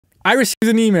I received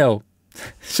an email.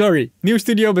 Sorry, new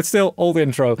studio, but still old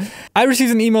intro. I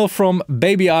received an email from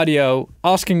Baby Audio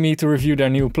asking me to review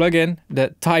their new plugin,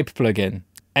 the Type plugin.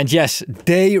 And yes,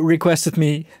 they requested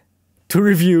me to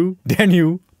review their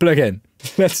new plugin.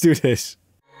 Let's do this.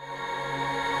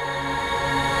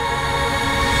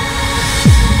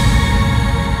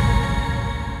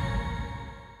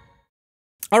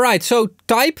 Alright, so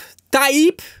Type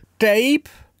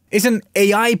is an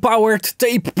AI-powered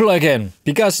tape plugin.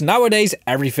 Because nowadays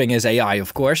everything is AI,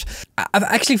 of course. I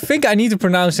actually think I need to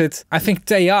pronounce it, I think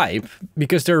Type,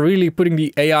 because they're really putting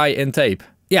the AI in tape.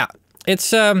 Yeah,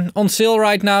 it's on sale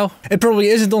right now. It probably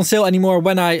isn't on sale anymore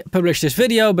when I publish this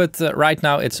video, but right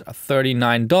now it's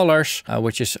 $39,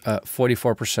 which is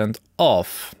 44%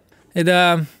 off. It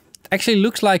actually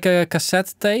looks like a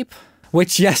cassette tape.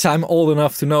 Which, yes, I'm old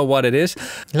enough to know what it is.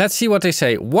 Let's see what they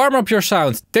say. Warm up your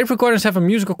sound. Tape recordings have a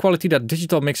musical quality that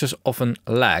digital mixers often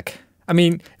lack. I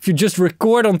mean, if you just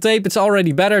record on tape, it's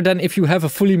already better than if you have a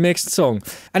fully mixed song.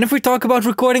 And if we talk about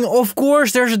recording, of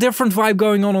course, there's a different vibe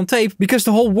going on tape. Because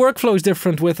the whole workflow is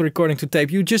different with recording to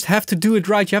tape. You just have to do it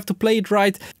right. You have to play it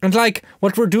right. And like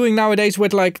what we're doing nowadays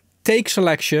with like take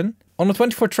selection on a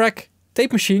 24-track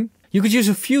tape machine, you could use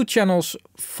a few channels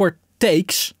for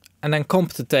takes. And then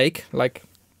comp the take, like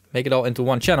make it all into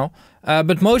one channel.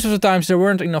 But most of the times there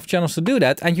weren't enough channels to do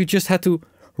that and you just had to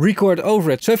record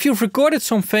over it. So if you've recorded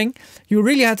something, you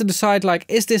really had to decide like,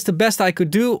 is this the best I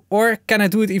could do or can I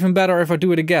do it even better if I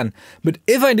do it again? But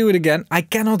if I do it again, I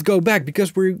cannot go back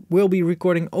because we will be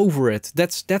recording over it.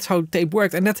 That's how tape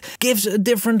worked and that gives a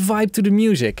different vibe to the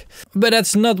music. But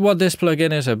that's not what this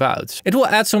plugin is about. It will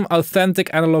add some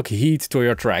authentic analog heat to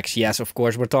your tracks. Yes, of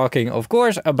course, we're talking, of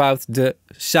course, about the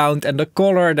sound and the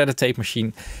color that a tape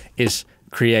machine is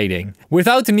creating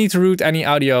without the need to route any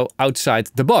audio outside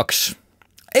the box.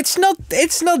 It's not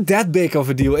that big of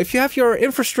a deal. If you have your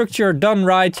infrastructure done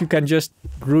right, you can just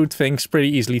route things pretty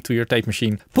easily to your tape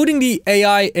machine. Putting the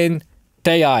AI in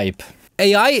Type.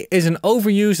 AI is an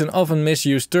overused and often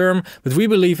misused term, but we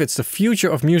believe it's the future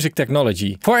of music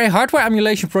technology. For a hardware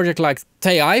emulation project like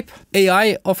Type,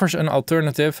 AI offers an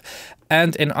alternative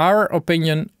and, in our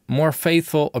opinion, more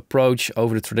faithful approach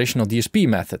over the traditional DSP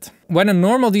method. When a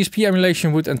normal DSP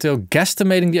emulation would entail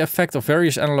guesstimating the effect of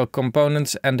various analog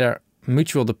components and their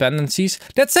mutual dependencies.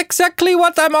 That's exactly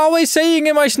what I'm always saying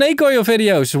in my snake oil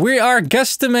videos. We are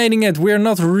guesstimating it. We're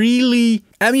not really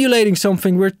emulating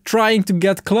something. We're trying to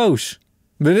get close.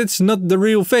 But it's not the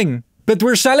real thing. But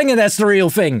we're selling it as the real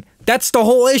thing. That's the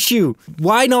whole issue.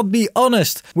 Why not be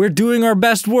honest? We're doing our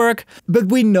best work, but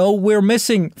we know we're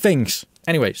missing things.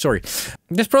 Anyway, sorry.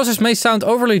 This process may sound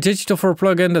overly digital for a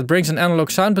plugin that brings an analog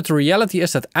sound, but the reality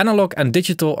is that analog and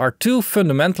digital are two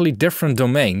fundamentally different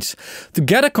domains. To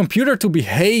get a computer to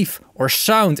behave or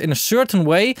sound in a certain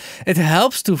way, it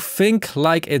helps to think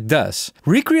like it does.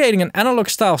 Recreating an analog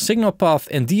style signal path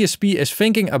in DSP is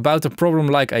thinking about the problem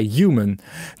like a human.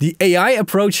 The AI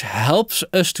approach helps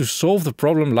us to solve the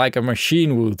problem like a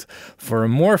machine would, for a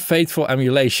more faithful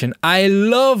emulation. I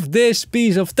love this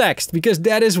piece of text because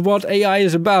that is what AI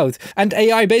is about. And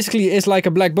AI basically is like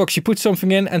a black box. You put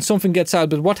something in and something gets out.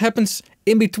 But what happens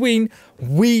in between,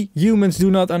 we humans do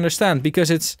not understand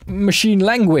because it's machine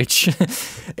language.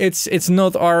 It's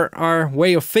not our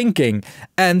way of thinking.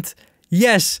 And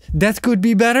yes, that could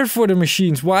be better for the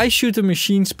machines. Why should a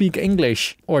machine speak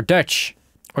English or Dutch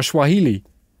or Swahili?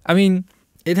 I mean,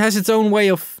 it has its own way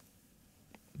of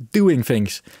doing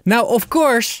things. Now, of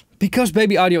course, because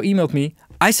Baby Audio emailed me,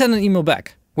 I sent an email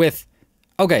back with,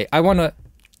 okay, I want to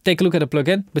take a look at the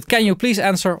plugin, but can you please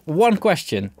answer one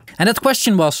question? And that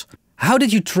question was, how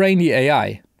did you train the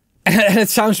AI? And it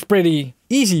sounds pretty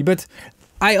easy, but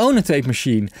I own a tape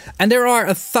machine and there are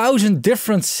 1,000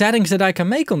 different settings that I can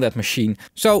make on that machine.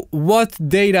 So what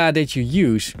data did you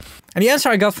use? And the answer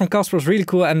I got from Casper was really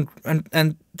cool and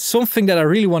something that I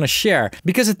really want to share,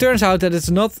 because it turns out that it's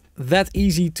not that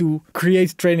easy to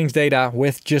create trainings data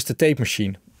with just a tape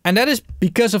machine. And that is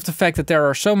because of the fact that there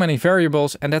are so many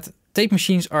variables and that tape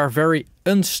machines are very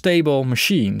unstable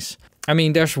machines. I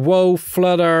mean, there's whoa,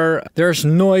 flutter, there's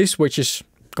noise, which is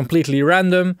completely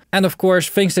random. And of course,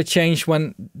 things that change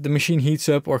when the machine heats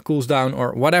up or cools down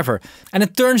or whatever. And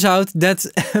it turns out that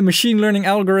a machine learning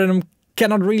algorithm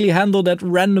cannot really handle that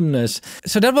randomness.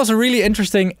 So that was a really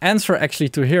interesting answer actually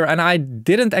to hear. And I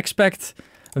didn't expect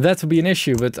that to be an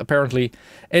issue, but apparently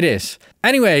it is.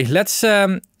 Anyway, let's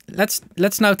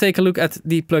now take a look at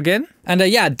the plugin. And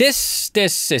yeah, this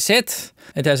is it.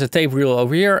 It has a tape reel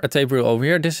over here, a tape reel over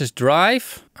here. This is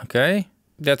drive. Okay,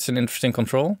 that's an interesting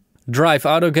control. Drive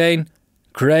auto gain,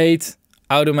 great.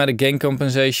 automatic gain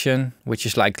compensation, which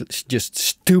is like just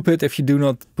stupid if you do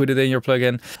not put it in your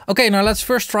plugin. Okay, now let's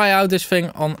first try out this thing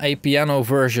on a piano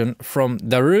version from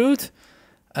Darude,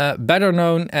 better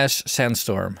known as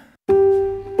Sandstorm.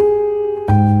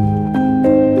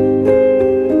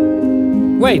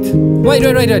 Wait.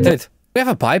 Do we have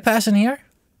a bypass in here?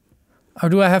 Or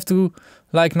do I have to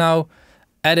like now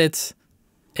edit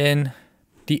in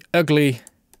the ugly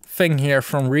thing here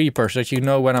from Reaper so that you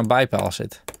know when I bypass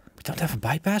it? We don't have a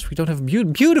bypass. We don't have a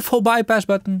beautiful bypass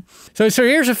button. So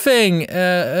here's a thing,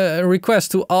 a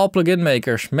request to all plugin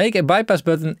makers. Make a bypass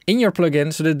button in your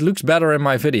plugin so that it looks better in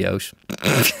my videos.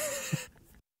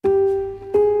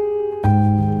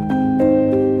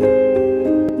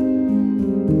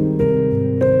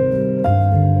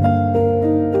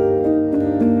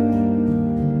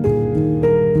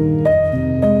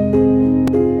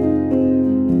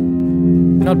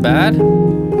 Not bad.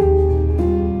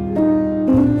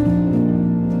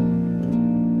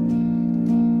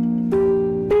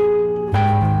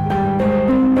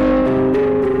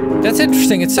 That's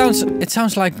interesting. It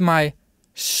sounds like my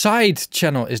side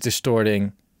channel is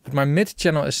distorting, but my mid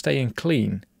channel is staying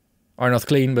clean. Or not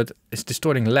clean, but it's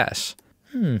distorting less.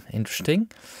 Interesting.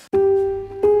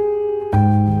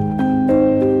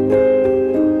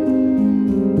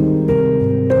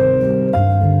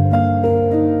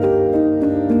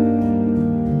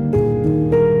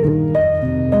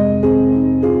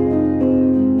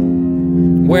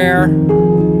 Where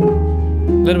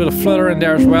a little bit of flutter in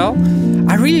there as well.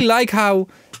 I really like how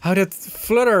that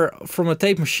flutter from a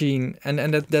tape machine and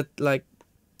that like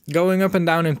going up and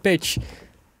down in pitch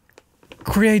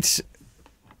creates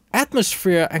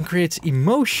atmosphere and creates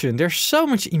emotion. There's so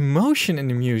much emotion in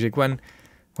the music when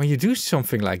you do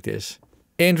something like this.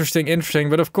 Interesting.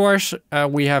 But of course,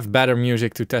 we have better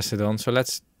music to test it on. So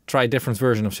let's try a different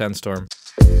version of Sandstorm.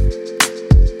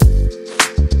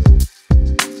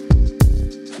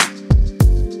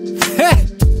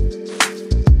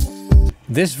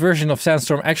 This version of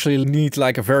Sandstorm actually needs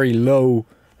like a very low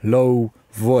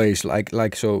voice, like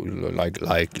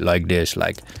this,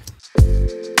 like.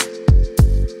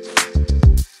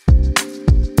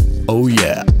 Oh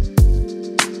yeah,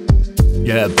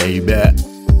 yeah baby,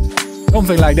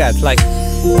 something like that. Like,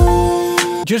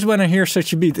 just when I hear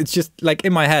such a beat, it's just like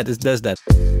in my head, it does that.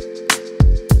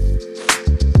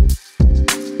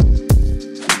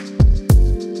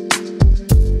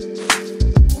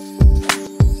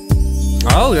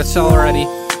 Oh, that's already.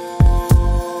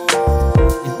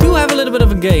 You do have a little bit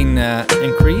of a gain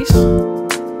increase.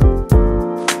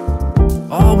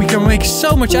 Oh, we can make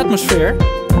so much atmosphere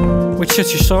with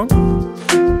such a song.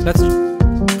 Let's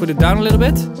put it down a little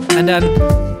bit and then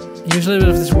use a little bit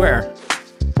of this wear.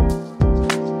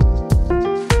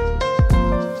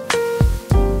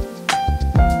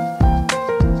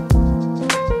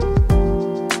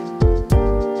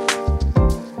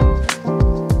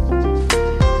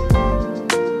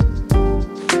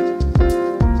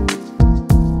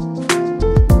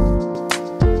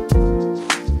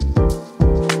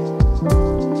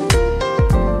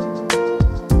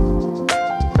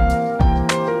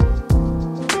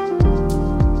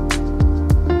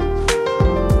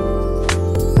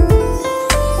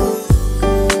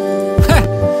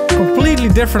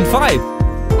 Different vibe.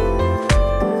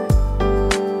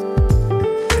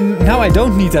 Now I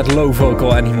don't need that low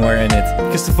vocal anymore in it,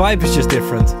 because the vibe is just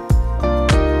different.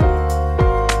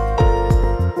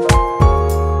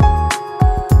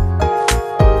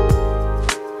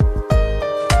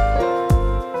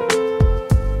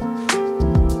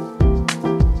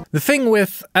 The thing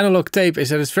with analog tape is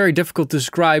that it's very difficult to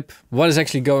describe what is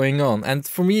actually going on. And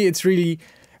for me, it's really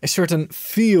a certain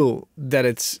feel that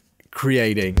it's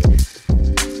creating.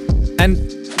 And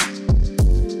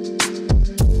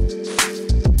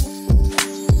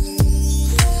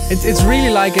it's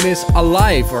really like it is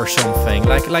alive or something,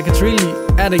 like it's really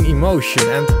adding emotion.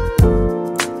 And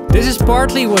this is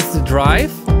partly with the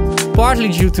drive, partly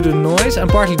due to the noise, and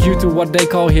partly due to what they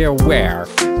call here wear.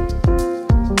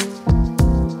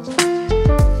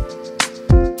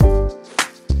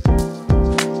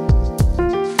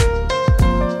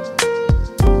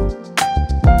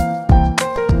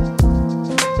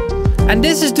 And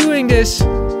this is doing this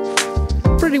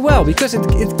pretty well because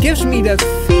it gives me that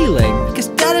feeling, because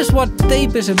that is what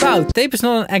tape is about. Tape is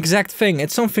not an exact thing.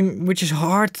 It's something which is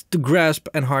hard to grasp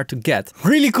and hard to get.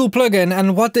 Really cool plugin,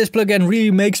 and what this plugin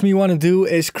really makes me want to do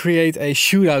is create a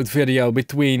shootout video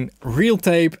between real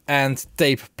tape and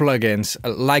tape plugins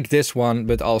like this one,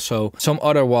 but also some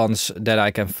other ones that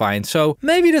I can find. So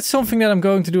maybe that's something that I'm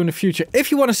going to do in the future.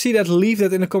 If you want to see that, leave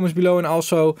that in the comments below, and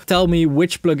also tell me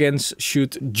which plugins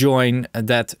should join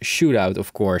that shootout,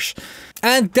 of course.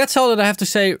 And that's all that I have to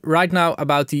say right now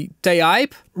about the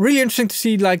tape. Really interesting to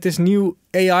see like this new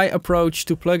AI approach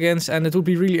to plugins, and it would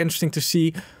be really interesting to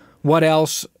see what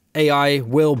else AI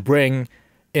will bring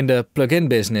in the plugin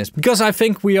business, because I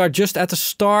think we are just at the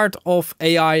start of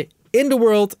AI in the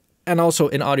world and also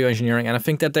in audio engineering, and I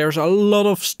think that there's a lot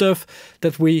of stuff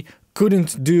that we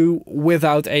couldn't do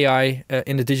without AI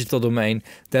in the digital domain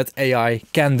that AI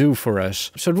can do for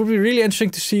us. So it would be really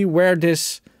interesting to see where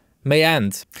this may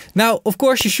end. Now, of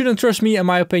course, you shouldn't trust me in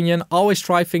my opinion. Always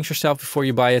try things yourself before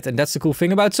you buy it, and that's the cool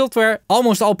thing about software.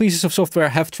 Almost all pieces of software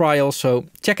have trials, so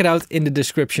check it out in the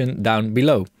description down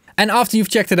below. And after you've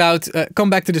checked it out, come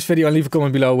back to this video and leave a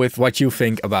comment below with what you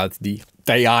think about the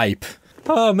tape.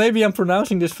 Oh, maybe I'm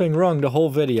pronouncing this thing wrong the whole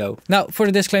video. Now, for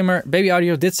the disclaimer, Baby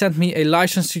Audio did send me a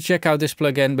license to check out this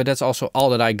plugin, but that's also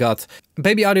all that I got.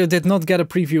 Baby Audio did not get a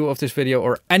preview of this video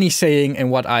or any saying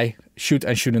in what I should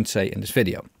and shouldn't say in this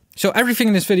video. So everything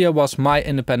in this video was my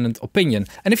independent opinion.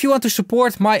 And if you want to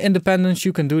support my independence,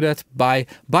 you can do that by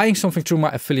buying something through my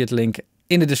affiliate link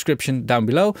in the description down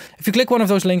below. If you click one of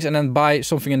those links and then buy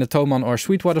something in the Thomann or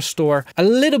Sweetwater store, a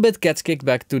little bit gets kicked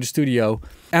back to the studio.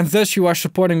 And thus you are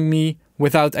supporting me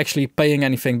without actually paying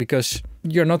anything, because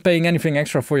you're not paying anything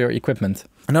extra for your equipment.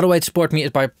 Another way to support me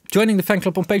is by joining the fan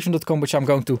club on patreon.com, which I'm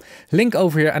going to link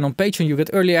over here. And on Patreon you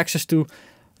get early access to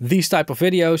these type of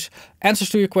videos, answers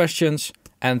to your questions,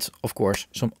 and of course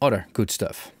some other good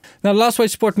stuff. Now the last way to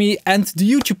support me and the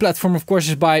YouTube platform, of course,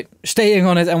 is by staying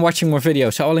on it and watching more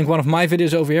videos. So I'll link one of my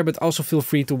videos over here, but also feel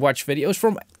free to watch videos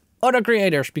from other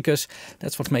creators, because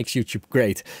that's what makes YouTube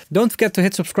great. Don't forget to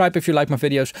hit subscribe if you like my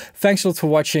videos. Thanks a lot for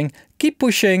watching, keep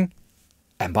pushing,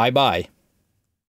 and bye bye.